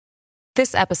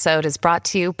This episode is brought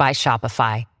to you by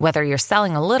Shopify. Whether you're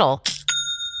selling a little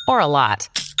or a lot,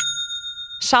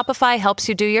 Shopify helps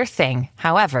you do your thing,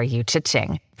 however you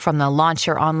cha-ching. From the launch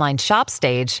your online shop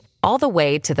stage, all the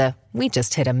way to the we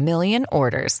just hit 1 million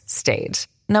orders stage.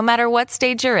 No matter what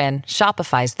stage you're in,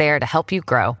 Shopify's there to help you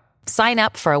grow. Sign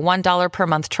up for a $1 per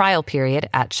month trial period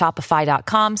at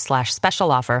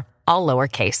shopify.com/special offer, all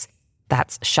lowercase.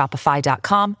 That's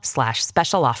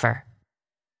shopify.com/special offer.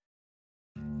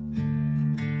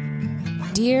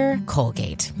 Dear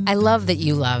Colgate, I love that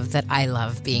you love that I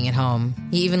love being at home.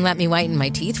 You even let me whiten my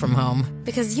teeth from home.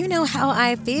 Because you know how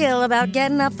I feel about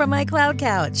getting up from my cloud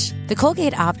couch. The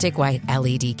Colgate Optic White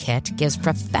LED Kit gives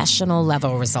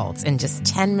professional-level results in just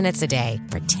 10 minutes a day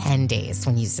for 10 days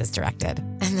when used as directed.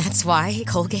 And that's why,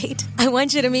 Colgate, I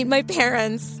want you to meet my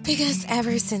parents. Because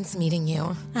ever since meeting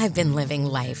you, I've been living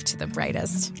life to the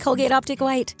brightest. Colgate Optic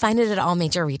White. Find it at all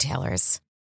major retailers.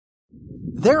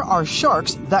 There are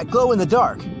sharks that glow in the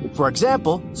dark. For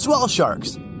example, swell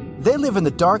sharks. They live in the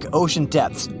dark ocean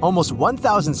depths, almost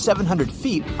 1,700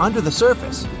 feet under the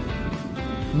surface.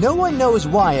 No one knows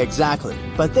why exactly,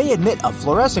 but they emit a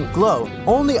fluorescent glow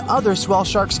only other swell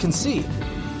sharks can see.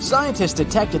 Scientists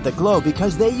detected the glow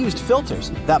because they used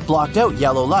filters that blocked out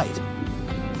yellow light.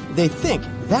 They think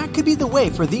that could be the way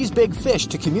for these big fish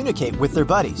to communicate with their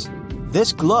buddies.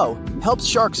 This glow helps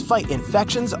sharks fight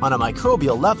infections on a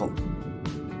microbial level.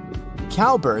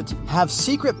 Cowbirds have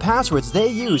secret passwords they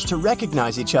use to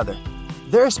recognize each other.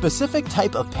 They're a specific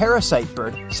type of parasite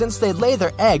bird since they lay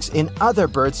their eggs in other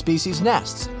bird species'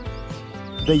 nests.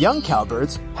 The young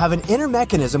cowbirds have an inner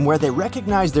mechanism where they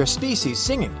recognize their species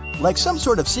singing, like some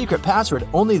sort of secret password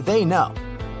only they know.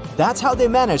 That's how they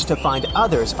manage to find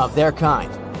others of their kind.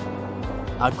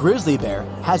 A grizzly bear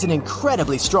has an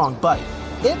incredibly strong bite.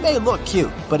 It may look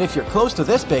cute, but if you're close to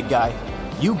this big guy,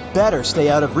 you better stay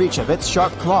out of reach of its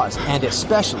sharp claws and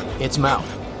especially its mouth.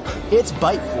 Its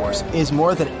bite force is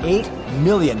more than 8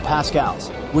 million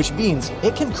pascals, which means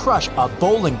it can crush a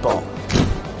bowling ball.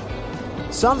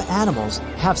 Some animals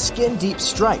have skin-deep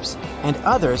stripes, and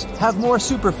others have more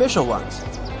superficial ones.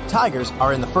 Tigers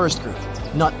are in the first group.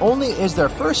 Not only is their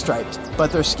fur striped,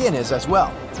 but their skin is as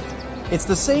well. It's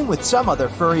the same with some other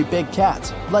furry big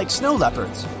cats, like snow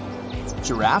leopards.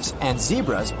 Giraffes and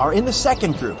zebras are in the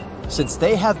second group, since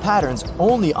they have patterns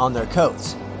only on their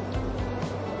coats.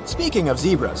 Speaking of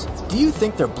zebras, do you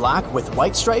think they're black with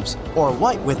white stripes or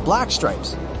white with black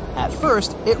stripes? At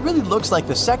first, it really looks like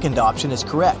the second option is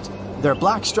correct. Their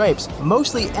black stripes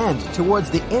mostly end towards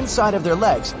the inside of their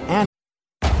legs and...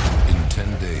 In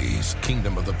 10 days,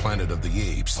 Kingdom of the Planet of the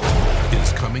Apes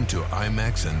is coming to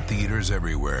IMAX and theaters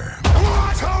everywhere.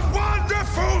 What a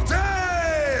wonderful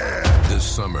day! This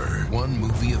summer, one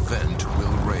movie event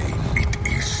will reign. It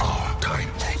is our time.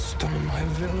 They stole my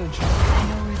village. I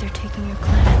know where they're taking your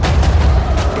clan.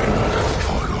 Bend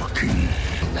for your king.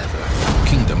 Never.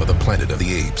 Kingdom of the Planet of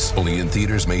the Apes. Only in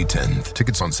theaters May 10th.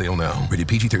 Tickets on sale now. Rated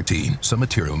PG-13. Some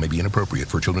material may be inappropriate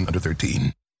for children under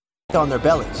 13. on their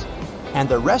bellies, and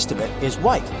the rest of it is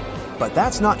white. But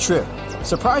that's not true.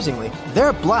 Surprisingly,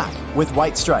 they're black with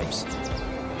white stripes.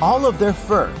 All of their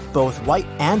fur, both white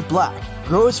and black,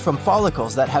 grows from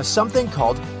follicles that have something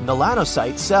called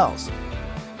melanocyte cells.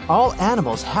 All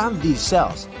animals have these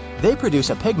cells. They produce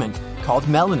a pigment called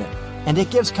melanin, and it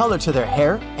gives color to their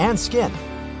hair and skin.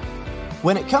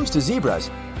 When it comes to zebras,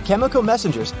 chemical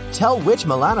messengers tell which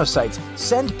melanocytes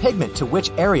send pigment to which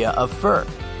area of fur.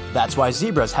 That's why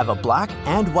zebras have a black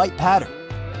and white pattern.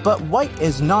 But white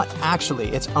is not actually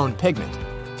its own pigment.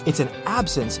 It's an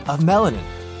absence of melanin.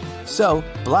 So,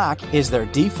 black is their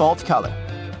default color.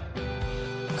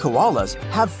 Koalas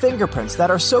have fingerprints that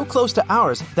are so close to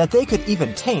ours that they could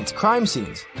even taint crime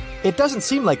scenes. It doesn't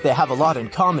seem like they have a lot in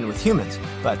common with humans,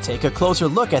 but take a closer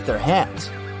look at their hands.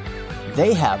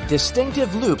 They have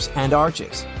distinctive loops and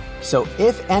arches. So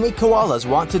if any koalas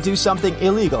want to do something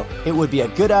illegal, it would be a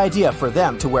good idea for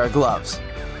them to wear gloves.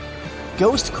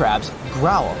 Ghost crabs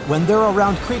growl when they're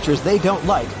around creatures they don't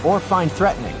like or find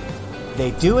threatening.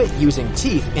 They do it using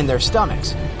teeth in their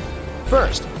stomachs.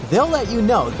 First, they'll let you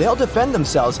know they'll defend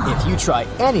themselves if you try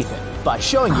anything by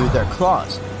showing you their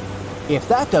claws. If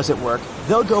that doesn't work,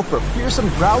 they'll go for fearsome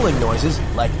growling noises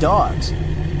like dogs.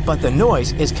 But the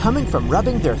noise is coming from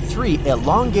rubbing their 3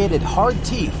 elongated hard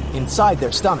teeth inside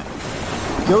their stomach.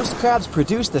 Ghost crabs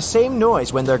produce the same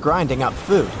noise when they're grinding up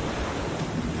food.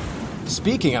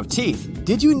 Speaking of teeth,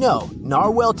 did you know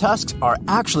narwhal tusks are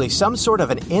actually some sort of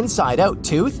an inside-out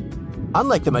tooth?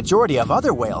 Unlike the majority of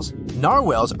other whales,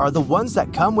 narwhals are the ones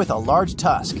that come with a large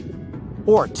tusk,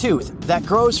 or tooth that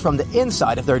grows from the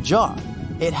inside of their jaw.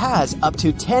 It has up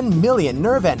to 10 million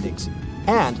nerve endings.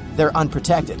 And they're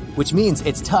unprotected, which means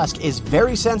its tusk is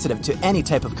very sensitive to any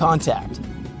type of contact.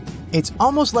 It's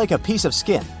almost like a piece of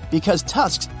skin, because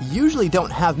tusks usually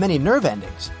don't have many nerve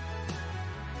endings.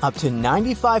 Up to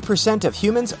 95% of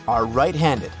humans are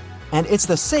right-handed, and it's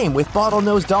the same with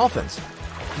bottlenose dolphins.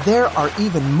 There are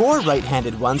even more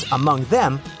right-handed ones among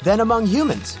them than among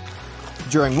humans.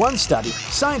 During one study,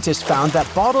 scientists found that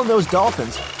bottlenose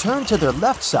dolphins turn to their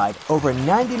left side over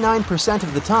 99%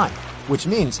 of the time, which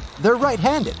means they're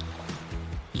right-handed.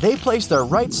 They place their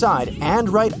right side and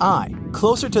right eye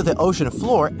closer to the ocean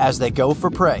floor as they go for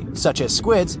prey, such as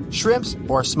squids, shrimps,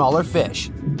 or smaller fish.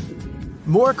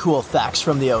 More cool facts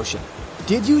from the ocean.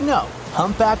 Did you know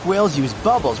humpback whales use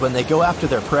bubbles when they go after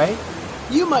their prey?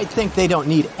 You might think they don't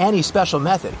need any special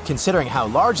method considering how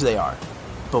large they are.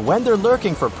 But when they're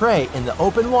lurking for prey in the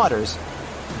open waters,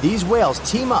 these whales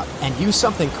team up and use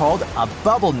something called a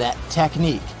bubble net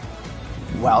technique.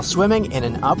 While swimming in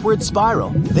an upward spiral,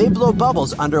 they blow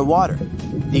bubbles underwater.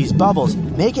 These bubbles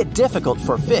make it difficult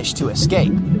for fish to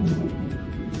escape.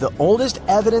 The oldest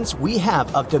evidence we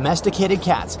have of domesticated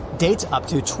cats dates up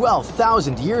to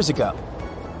 12,000 years ago.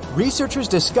 Researchers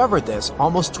discovered this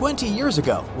almost 20 years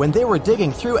ago when they were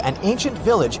digging through an ancient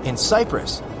village in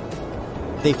Cyprus.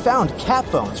 They found cat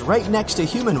bones right next to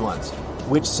human ones,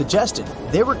 which suggested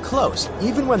they were close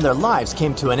even when their lives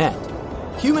came to an end.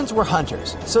 Humans were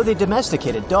hunters, so they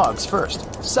domesticated dogs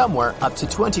first, somewhere up to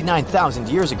 29,000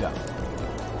 years ago.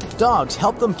 Dogs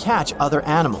helped them catch other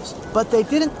animals, but they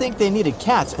didn't think they needed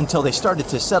cats until they started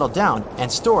to settle down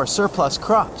and store surplus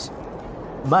crops.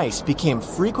 Mice became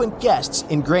frequent guests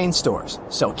in grain stores,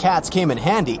 so cats came in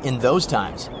handy in those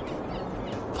times.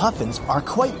 Puffins are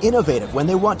quite innovative when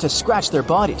they want to scratch their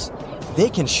bodies. They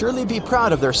can surely be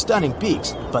proud of their stunning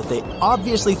beaks, but they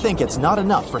obviously think it's not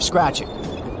enough for scratching.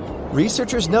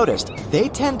 Researchers noticed they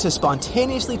tend to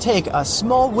spontaneously take a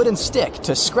small wooden stick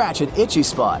to scratch an itchy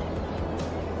spot.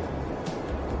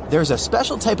 There's a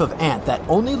special type of ant that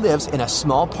only lives in a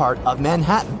small part of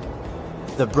Manhattan.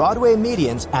 The Broadway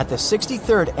medians at the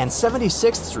 63rd and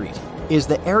 76th Street is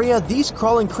the area these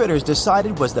crawling critters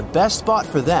decided was the best spot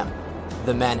for them.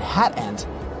 The Manhattan ant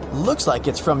looks like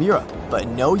it's from Europe, but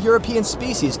no European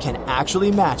species can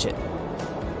actually match it.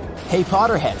 Hey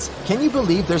Potterheads, can you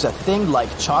believe there's a thing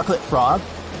like chocolate frog?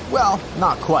 Well,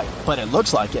 not quite, but it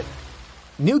looks like it.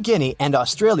 New Guinea and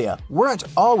Australia weren't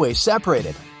always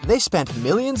separated. They spent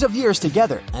millions of years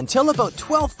together until about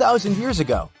 12,000 years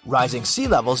ago, rising sea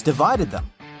levels divided them.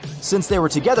 Since they were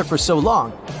together for so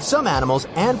long, some animals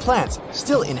and plants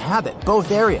still inhabit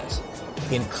both areas,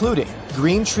 including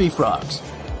green tree frogs.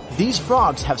 These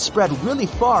frogs have spread really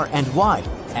far and wide,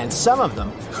 and some of them,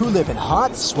 who live in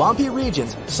hot, swampy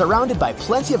regions surrounded by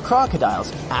plenty of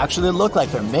crocodiles, actually look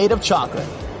like they're made of chocolate.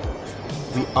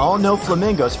 We all know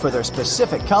flamingos for their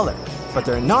specific color, but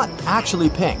they're not actually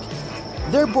pink.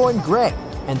 They're born gray,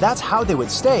 and that's how they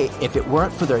would stay if it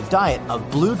weren't for their diet of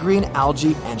blue-green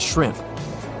algae and shrimp.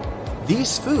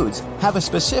 These foods have a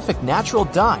specific natural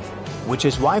dye, which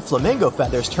is why flamingo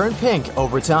feathers turn pink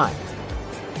over time.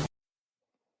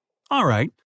 All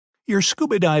right, you're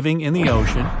scuba diving in the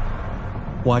ocean,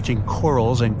 watching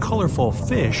corals and colorful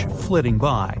fish flitting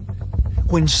by,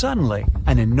 when suddenly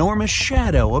an enormous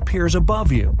shadow appears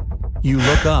above you. You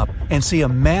look up and see a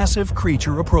massive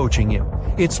creature approaching you,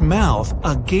 its mouth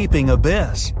a gaping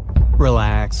abyss.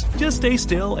 Relax, just stay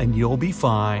still and you'll be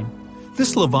fine.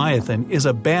 This leviathan is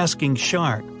a basking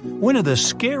shark, one of the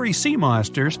scary sea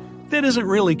monsters that isn't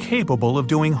really capable of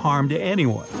doing harm to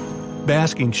anyone.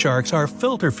 Basking sharks are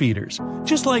filter feeders,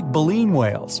 just like baleen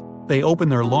whales. They open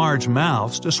their large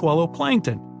mouths to swallow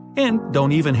plankton, and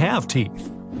don't even have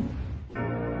teeth.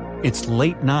 It's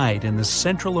late night in the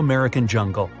Central American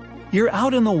jungle. You're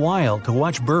out in the wild to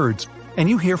watch birds, and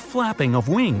you hear flapping of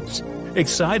wings.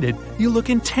 Excited, you look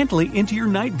intently into your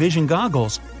night vision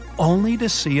goggles, only to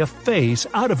see a face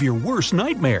out of your worst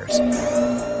nightmares.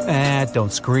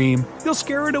 Don't scream, you'll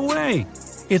scare it away.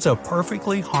 It's a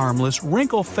perfectly harmless,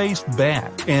 wrinkle-faced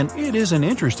bat, and it isn't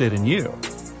interested in you.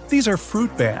 These are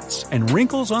fruit bats, and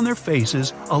wrinkles on their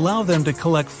faces allow them to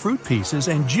collect fruit pieces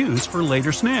and juice for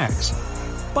later snacks.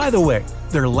 By the way,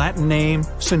 their Latin name,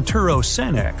 Centuro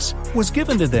senex, was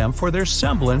given to them for their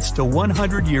semblance to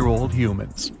 100-year-old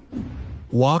humans.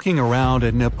 Walking around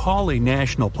a Nepali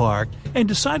National Park and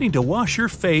deciding to wash your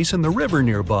face in the river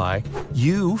nearby,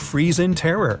 you freeze in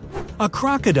terror. A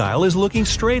crocodile is looking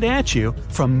straight at you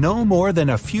from no more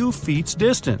than a few feet's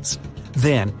distance.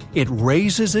 Then, it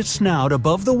raises its snout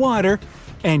above the water,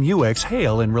 and you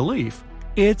exhale in relief.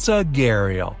 It's a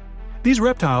gharial. These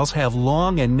reptiles have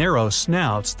long and narrow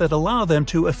snouts that allow them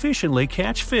to efficiently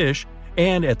catch fish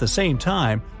and at the same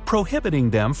time prohibiting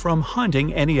them from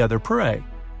hunting any other prey.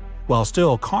 While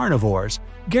still carnivores,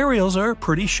 gharials are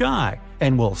pretty shy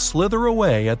and will slither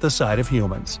away at the sight of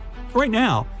humans. Right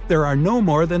now, there are no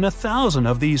more than 1,000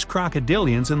 of these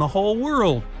crocodilians in the whole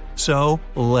world, so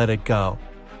let it go.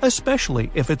 Especially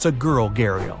if it's a girl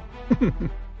gharial.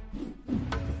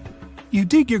 You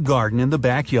dig your garden in the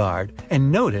backyard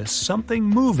and notice something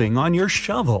moving on your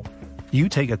shovel. You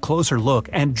take a closer look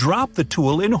and drop the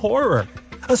tool in horror.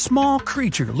 A small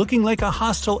creature looking like a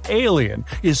hostile alien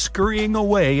is scurrying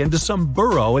away into some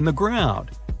burrow in the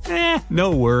ground.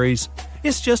 No worries.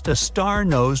 It's just a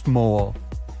star-nosed mole.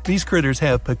 These critters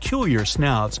have peculiar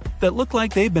snouts that look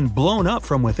like they've been blown up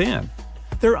from within.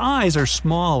 Their eyes are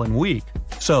small and weak,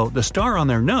 so the star on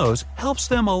their nose helps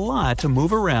them a lot to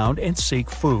move around and seek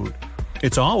food.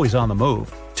 It's always on the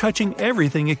move, touching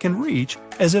everything it can reach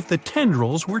as if the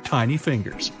tendrils were tiny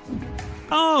fingers.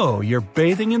 Oh, you're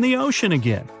bathing in the ocean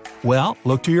again. Well,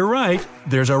 look to your right.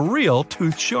 There's a real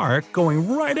toothed shark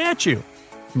going right at you.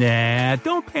 Nah,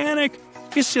 don't panic.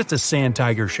 It's just a sand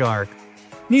tiger shark.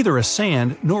 Neither a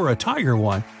sand nor a tiger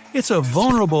one. It's a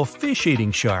vulnerable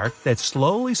fish-eating shark that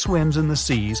slowly swims in the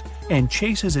seas and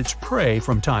chases its prey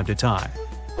from time to time.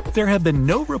 There have been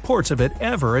no reports of it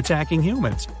ever attacking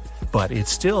humans, but it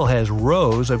still has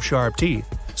rows of sharp teeth,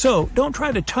 so don't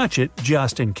try to touch it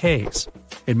just in case.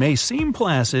 It may seem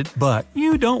placid, but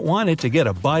you don't want it to get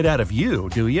a bite out of you,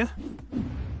 do you?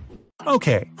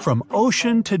 Okay, from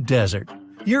ocean to desert.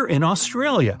 You're in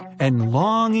Australia and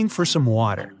longing for some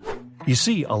water. You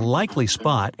see a likely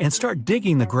spot and start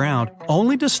digging the ground,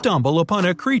 only to stumble upon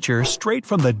a creature straight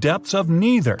from the depths of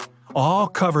neither, all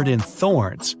covered in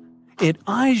thorns. It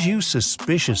eyes you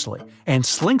suspiciously and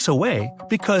slinks away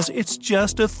because it's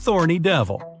just a thorny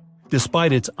devil.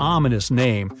 Despite its ominous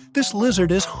name, this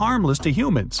lizard is harmless to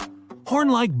humans.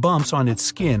 Horn-like bumps on its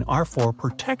skin are for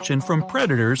protection from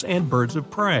predators and birds of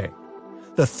prey.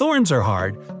 The thorns are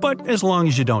hard, but as long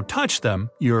as you don't touch them,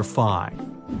 you're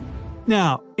fine.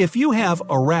 Now, if you have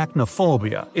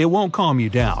arachnophobia, it won't calm you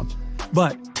down.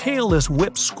 But tailless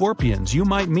whip scorpions you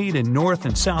might meet in North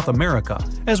and South America,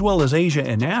 as well as Asia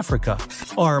and Africa,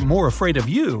 are more afraid of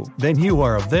you than you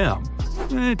are of them.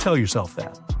 Tell yourself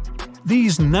that.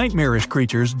 These nightmarish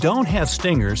creatures don't have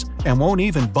stingers and won't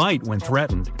even bite when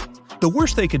threatened. The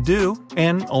worst they could do,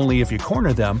 and only if you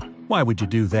corner them, why would you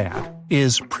do that,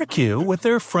 is prick you with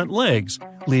their front legs,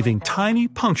 leaving tiny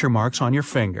puncture marks on your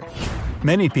finger.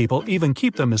 Many people even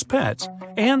keep them as pets,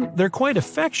 and they're quite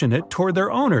affectionate toward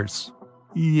their owners.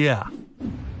 Yeah.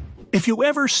 If you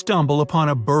ever stumble upon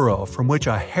a burrow from which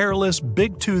a hairless,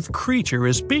 big-toothed creature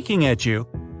is peeking at you,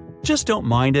 just don't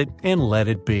mind it and let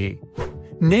it be.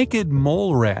 Naked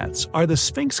mole rats are the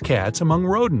sphinx cats among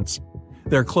rodents.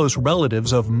 They're close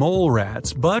relatives of mole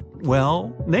rats, but,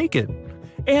 well, naked.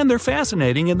 And they're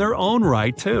fascinating in their own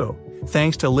right, too.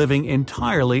 Thanks to living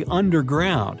entirely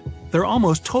underground, they're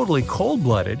almost totally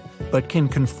cold-blooded, but can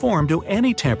conform to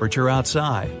any temperature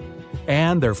outside.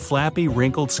 And their flappy,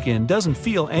 wrinkled skin doesn't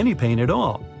feel any pain at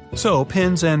all. So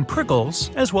pins and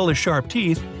prickles, as well as sharp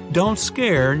teeth, don't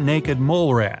scare naked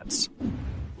mole rats.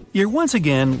 You're once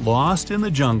again lost in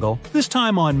the jungle, this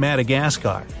time on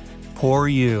Madagascar. Poor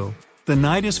you. The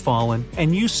night has fallen,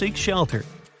 and you seek shelter.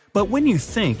 But when you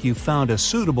think you've found a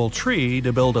suitable tree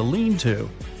to build a lean-to,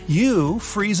 you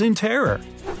freeze in terror.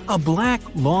 A black,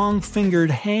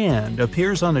 long-fingered hand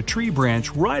appears on a tree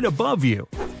branch right above you,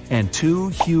 and two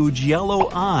huge yellow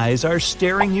eyes are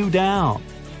staring you down.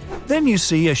 Then you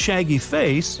see a shaggy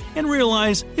face and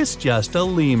realize it's just a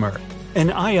lemur,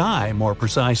 an aye-aye more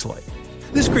precisely.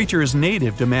 This creature is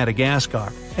native to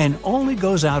Madagascar and only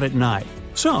goes out at night,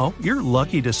 so you're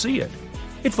lucky to see it.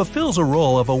 It fulfills a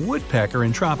role of a woodpecker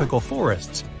in tropical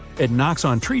forests. It knocks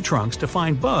on tree trunks to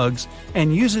find bugs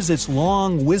and uses its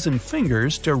long, wizened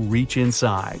fingers to reach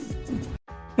inside.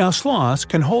 Now, sloths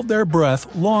can hold their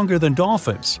breath longer than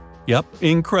dolphins. Yep,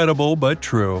 incredible but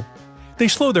true. They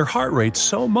slow their heart rate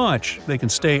so much they can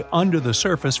stay under the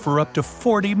surface for up to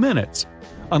 40 minutes.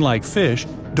 Unlike fish,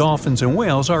 dolphins and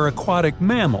whales are aquatic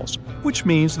mammals, which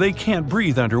means they can't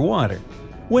breathe underwater.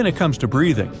 When it comes to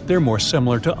breathing, they're more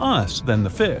similar to us than the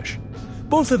fish.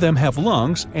 Both of them have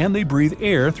lungs and they breathe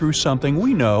air through something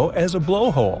we know as a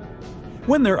blowhole.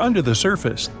 When they're under the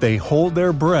surface, they hold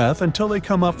their breath until they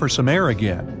come up for some air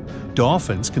again.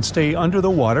 Dolphins can stay under the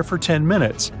water for 10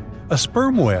 minutes. A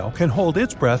sperm whale can hold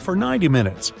its breath for 90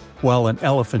 minutes, while an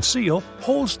elephant seal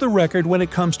holds the record when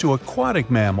it comes to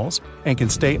aquatic mammals and can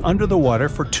stay under the water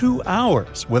for 2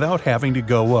 hours without having to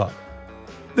go up.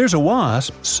 There's a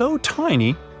wasp so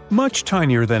tiny, much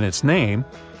tinier than its name,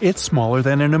 it's smaller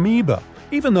than an amoeba,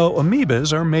 even though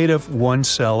amoebas are made of one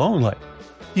cell only.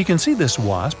 You can see this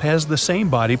wasp has the same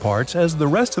body parts as the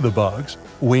rest of the bugs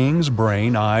 – wings,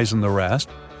 brain, eyes, and the rest.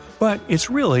 But it's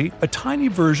really a tiny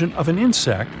version of an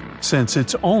insect since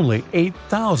it's only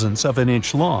 0.008 of an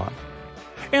inch long.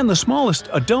 And the smallest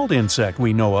adult insect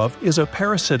we know of is a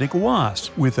parasitic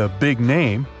wasp with a big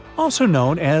name, also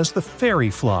known as the fairy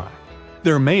fly.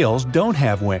 Their males don't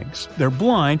have wings, they're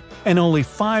blind, and only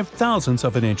 0.005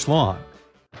 of an inch long.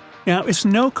 Now, it's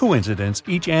no coincidence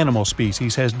each animal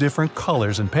species has different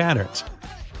colors and patterns.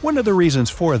 One of the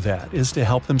reasons for that is to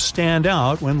help them stand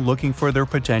out when looking for their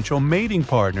potential mating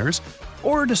partners,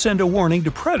 or to send a warning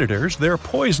to predators they're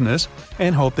poisonous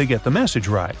and hope they get the message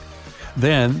right.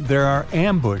 Then there are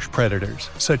ambush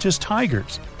predators, such as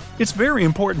tigers. It's very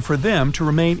important for them to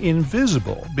remain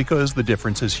invisible because the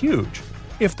difference is huge.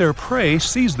 If their prey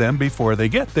sees them before they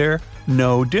get there,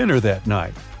 no dinner that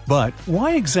night. But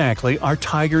why exactly are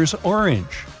tigers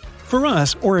orange? For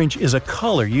us, orange is a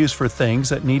color used for things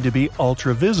that need to be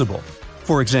ultra-visible.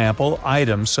 For example,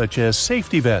 items such as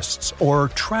safety vests or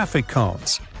traffic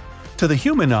cones. To the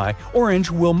human eye,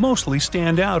 orange will mostly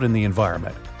stand out in the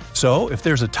environment. So if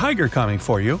there's a tiger coming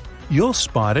for you, you'll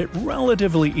spot it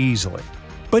relatively easily.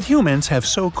 But humans have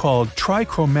so-called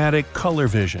trichromatic color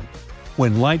vision.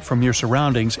 When light from your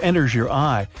surroundings enters your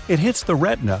eye, it hits the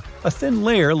retina, a thin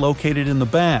layer located in the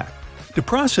back. To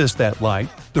process that light,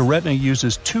 the retina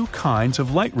uses two kinds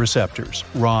of light receptors,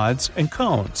 rods and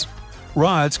cones.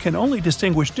 Rods can only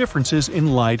distinguish differences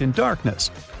in light and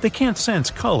darkness. They can't sense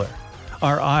color.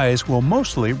 Our eyes will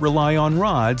mostly rely on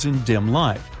rods in dim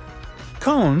light.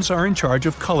 Cones are in charge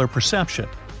of color perception.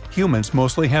 Humans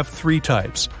mostly have three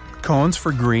types: cones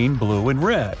for green, blue, and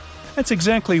red. That's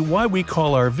exactly why we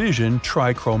call our vision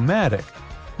trichromatic.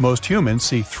 Most humans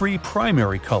see three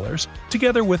primary colors,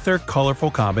 together with their colorful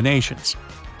combinations.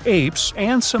 Apes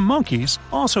and some monkeys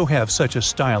also have such a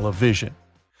style of vision.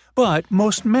 But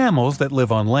most mammals that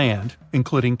live on land,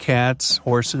 including cats,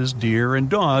 horses, deer, and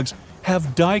dogs,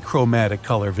 have dichromatic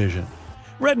color vision.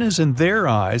 Retinas in their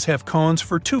eyes have cones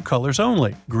for two colors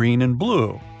only, green and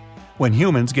blue. When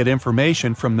humans get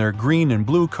information from their green and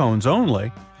blue cones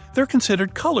only, they're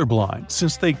considered colorblind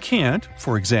since they can't,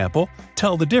 for example,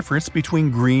 tell the difference between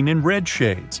green and red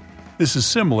shades. This is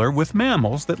similar with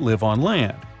mammals that live on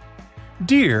land.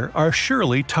 Deer are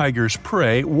surely tigers'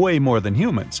 prey way more than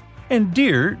humans, and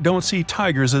deer don't see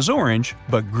tigers as orange,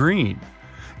 but green.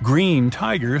 Green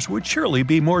tigers would surely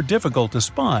be more difficult to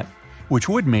spot, which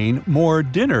would mean more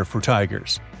dinner for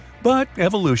tigers. But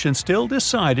evolution still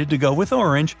decided to go with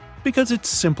orange because it's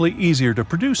simply easier to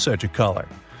produce such a color.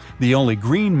 The only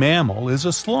green mammal is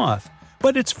a sloth,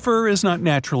 but its fur is not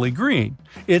naturally green.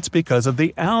 It's because of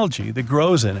the algae that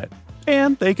grows in it,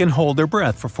 and they can hold their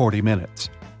breath for 40 minutes.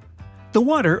 The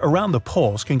water around the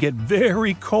poles can get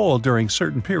very cold during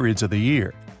certain periods of the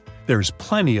year. There's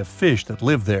plenty of fish that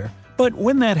live there, but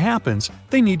when that happens,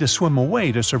 they need to swim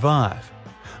away to survive.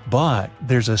 But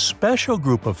there's a special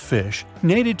group of fish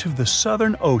native to the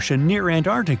Southern Ocean near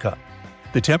Antarctica.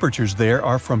 The temperatures there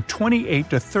are from 28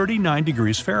 to 39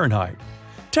 degrees Fahrenheit.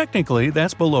 Technically,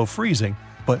 that's below freezing,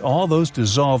 but all those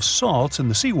dissolved salts in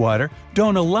the seawater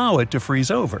don't allow it to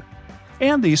freeze over.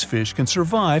 And these fish can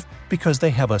survive because they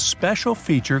have a special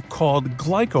feature called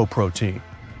glycoprotein.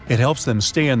 It helps them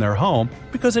stay in their home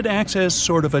because it acts as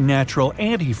sort of a natural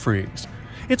antifreeze.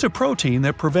 It's a protein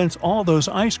that prevents all those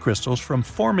ice crystals from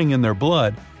forming in their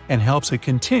blood and helps it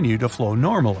continue to flow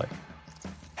normally.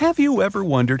 Have you ever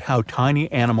wondered how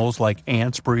tiny animals like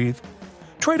ants breathe?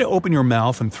 Try to open your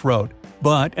mouth and throat,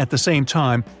 but at the same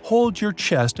time, hold your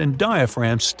chest and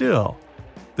diaphragm still.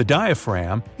 The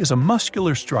diaphragm is a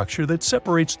muscular structure that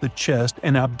separates the chest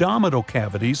and abdominal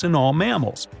cavities in all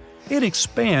mammals. It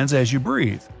expands as you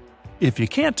breathe. If you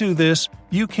can't do this,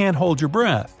 you can't hold your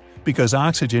breath, because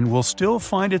oxygen will still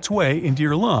find its way into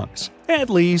your lungs,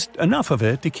 at least enough of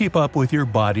it to keep up with your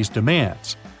body's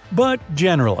demands. But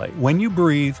generally, when you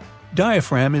breathe,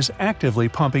 diaphragm is actively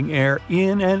pumping air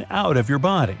in and out of your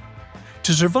body.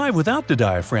 To survive without the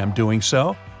diaphragm doing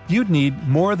so, you'd need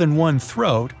more than one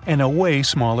throat and a way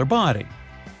smaller body.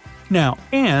 Now,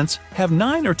 ants have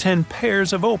 9 or 10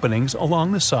 pairs of openings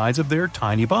along the sides of their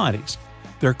tiny bodies.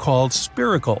 They're called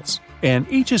spiracles, and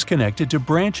each is connected to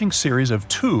branching series of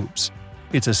tubes.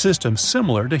 It's a system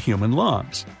similar to human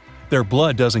lungs. Their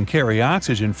blood doesn't carry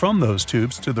oxygen from those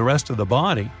tubes to the rest of the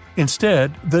body.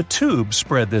 Instead, the tubes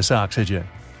spread this oxygen.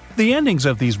 The endings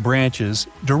of these branches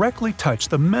directly touch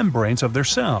the membranes of their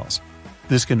cells.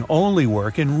 This can only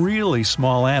work in really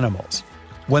small animals.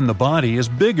 When the body is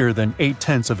bigger than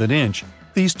 0.8 of an inch,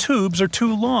 these tubes are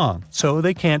too long, so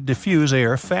they can't diffuse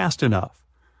air fast enough.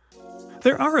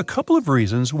 There are a couple of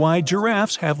reasons why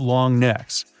giraffes have long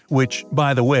necks, which,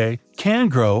 by the way, can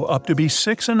grow up to be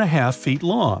 6.5 feet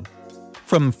long.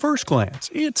 From first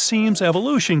glance, it seems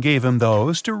evolution gave him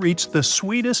those to reach the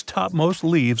sweetest topmost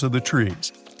leaves of the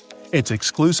trees. It's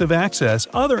exclusive access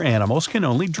other animals can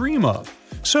only dream of,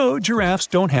 so giraffes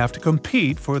don't have to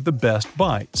compete for the best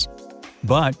bites.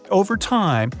 But over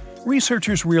time,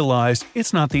 researchers realized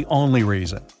it's not the only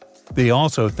reason. They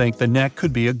also think the neck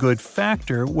could be a good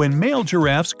factor when male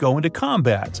giraffes go into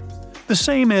combat, the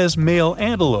same as male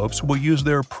antelopes will use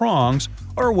their prongs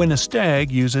or when a stag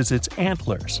uses its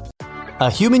antlers. A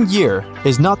human year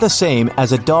is not the same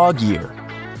as a dog year.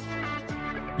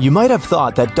 You might have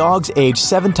thought that dogs age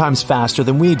 7 times faster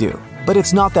than we do, but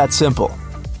it's not that simple.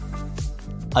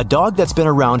 A dog that's been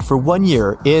around for 1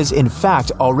 year is, in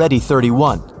fact, already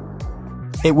 31.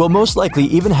 It will most likely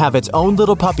even have its own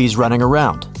little puppies running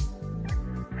around.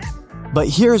 But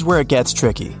here's where it gets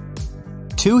tricky.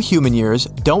 2 human years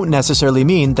don't necessarily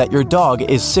mean that your dog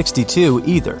is 62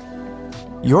 either.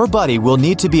 Your buddy will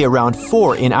need to be around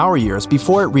 4 in our years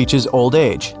before it reaches old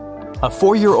age. A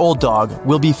 4-year-old dog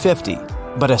will be 50,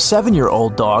 but a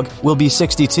 7-year-old dog will be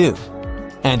 62,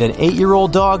 and an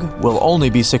 8-year-old dog will only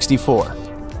be 64.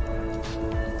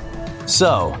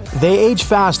 So, they age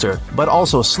faster, but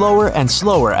also slower and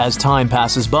slower as time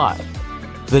passes by.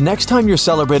 The next time you're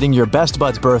celebrating your best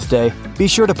bud's birthday, be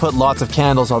sure to put lots of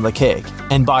candles on the cake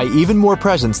and buy even more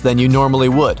presents than you normally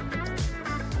would.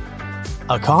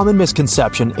 A common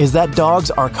misconception is that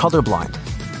dogs are colorblind.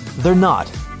 They're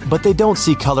not, but they don't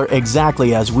see color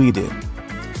exactly as we do.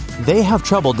 They have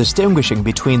trouble distinguishing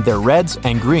between their reds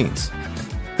and greens.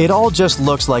 It all just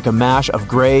looks like a mash of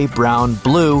gray, brown,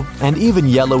 blue, and even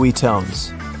yellowy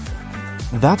tones.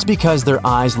 That's because their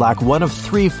eyes lack one of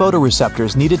 3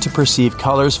 photoreceptors needed to perceive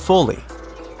colors fully.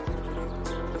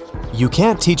 You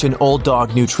can't teach an old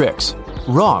dog new tricks.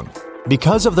 Wrong.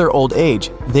 Because of their old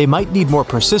age, they might need more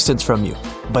persistence from you,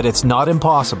 but it's not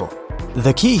impossible.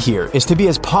 The key here is to be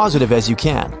as positive as you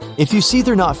can. If you see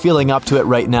they're not feeling up to it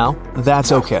right now,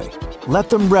 that's okay. Let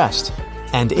them rest.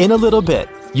 And in a little bit,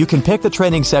 you can pick the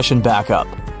training session back up.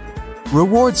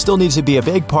 Reward still needs to be a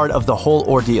big part of the whole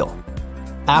ordeal.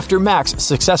 After Max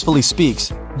successfully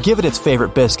speaks, give it its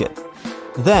favorite biscuit.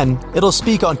 Then, it'll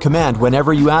speak on command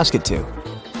whenever you ask it to.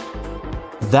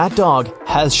 That dog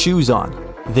has shoes on.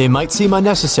 They might seem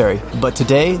unnecessary, but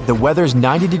today the weather's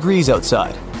 90 degrees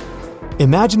outside.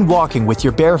 Imagine walking with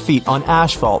your bare feet on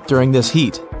asphalt during this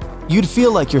heat. You'd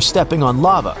feel like you're stepping on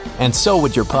lava, and so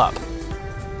would your pup.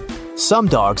 Some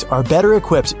dogs are better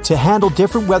equipped to handle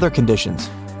different weather conditions,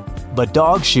 but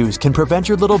dog shoes can prevent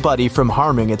your little buddy from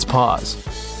harming its paws.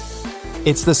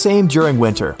 It's the same during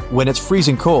winter. When it's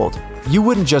freezing cold, you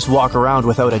wouldn't just walk around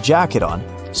without a jacket on,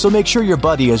 so make sure your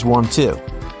buddy is warm too.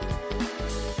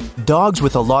 Dogs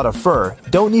with a lot of fur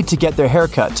don't need to get their hair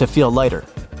cut to feel lighter.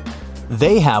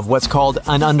 They have what's called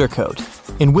an undercoat.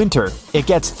 In winter, it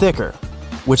gets thicker,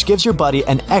 which gives your buddy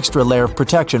an extra layer of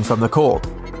protection from the cold.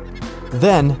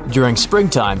 Then, during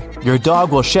springtime, your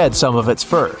dog will shed some of its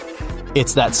fur.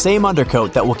 It's that same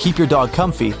undercoat that will keep your dog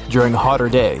comfy during hotter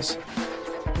days.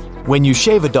 When you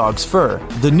shave a dog's fur,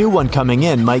 the new one coming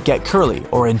in might get curly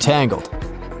or entangled.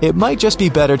 It might just be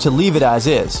better to leave it as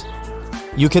is.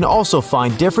 You can also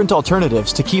find different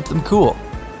alternatives to keep them cool.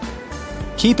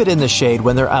 Keep it in the shade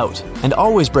when they're out, and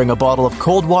always bring a bottle of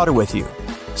cold water with you,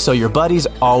 so your buddy's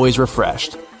always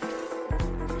refreshed.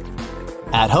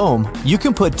 At home, you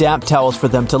can put damp towels for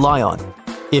them to lie on.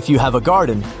 If you have a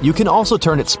garden, you can also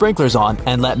turn its sprinklers on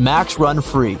and let Max run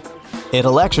free.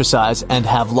 It'll exercise and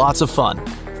have lots of fun.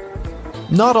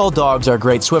 Not all dogs are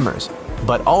great swimmers,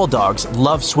 but all dogs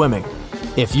love swimming.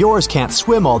 If yours can't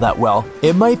swim all that well,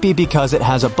 it might be because it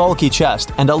has a bulky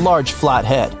chest and a large flat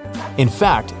head. In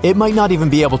fact, it might not even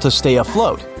be able to stay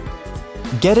afloat.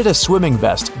 Get it a swimming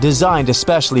vest designed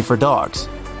especially for dogs.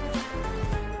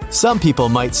 Some people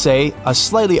might say a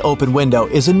slightly open window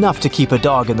is enough to keep a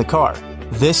dog in the car.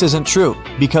 This isn't true,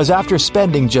 because after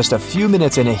spending just a few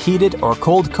minutes in a heated or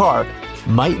cold car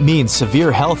might mean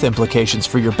severe health implications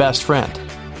for your best friend.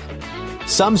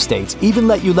 Some states even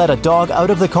let you let a dog out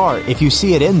of the car if you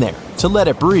see it in there, to let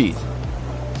it breathe.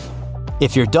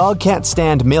 If your dog can't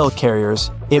stand mail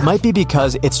carriers, it might be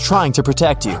because it's trying to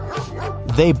protect you.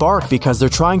 They bark because they're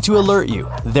trying to alert you,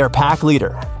 their pack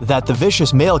leader, that the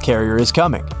vicious mail carrier is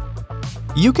coming.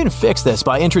 You can fix this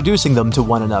by introducing them to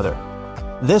one another.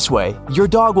 This way, your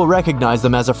dog will recognize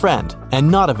them as a friend and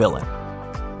not a villain.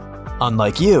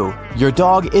 Unlike you, your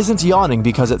dog isn't yawning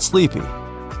because it's sleepy.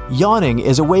 Yawning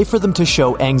is a way for them to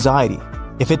show anxiety.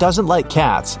 If it doesn't like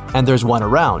cats and there's one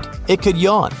around, it could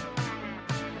yawn.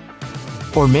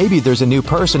 Or maybe there's a new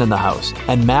person in the house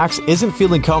and Max isn't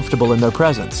feeling comfortable in their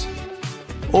presence.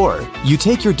 Or you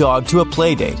take your dog to a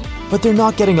play date, but they're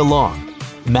not getting along.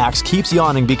 Max keeps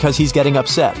yawning because he's getting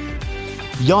upset.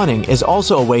 Yawning is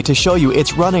also a way to show you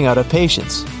it's running out of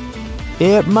patience.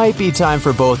 It might be time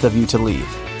for both of you to leave.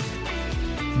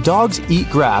 Dogs eat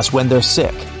grass when they're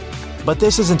sick, but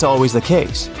this isn't always the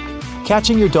case.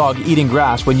 Catching your dog eating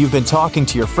grass when you've been talking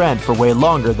to your friend for way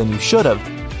longer than you should have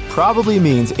probably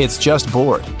means it's just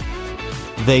bored.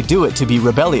 They do it to be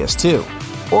rebellious too,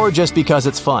 or just because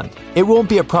it's fun. It won't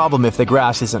be a problem if the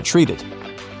grass isn't treated.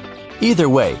 Either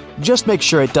way, just make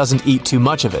sure it doesn't eat too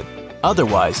much of it.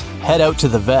 Otherwise, head out to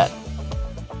the vet.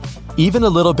 Even a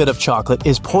little bit of chocolate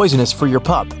is poisonous for your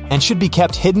pup and should be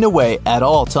kept hidden away at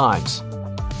all times.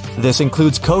 This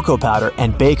includes cocoa powder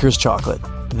and baker's chocolate.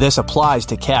 This applies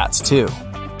to cats too.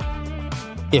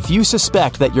 If you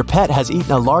suspect that your pet has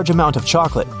eaten a large amount of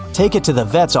chocolate, take it to the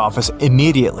vet's office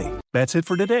immediately. That's it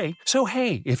for today. So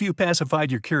hey, if you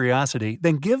pacified your curiosity,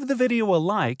 then give the video a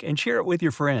like and share it with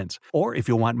your friends. Or if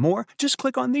you want more, just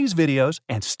click on these videos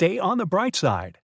and stay on the bright side.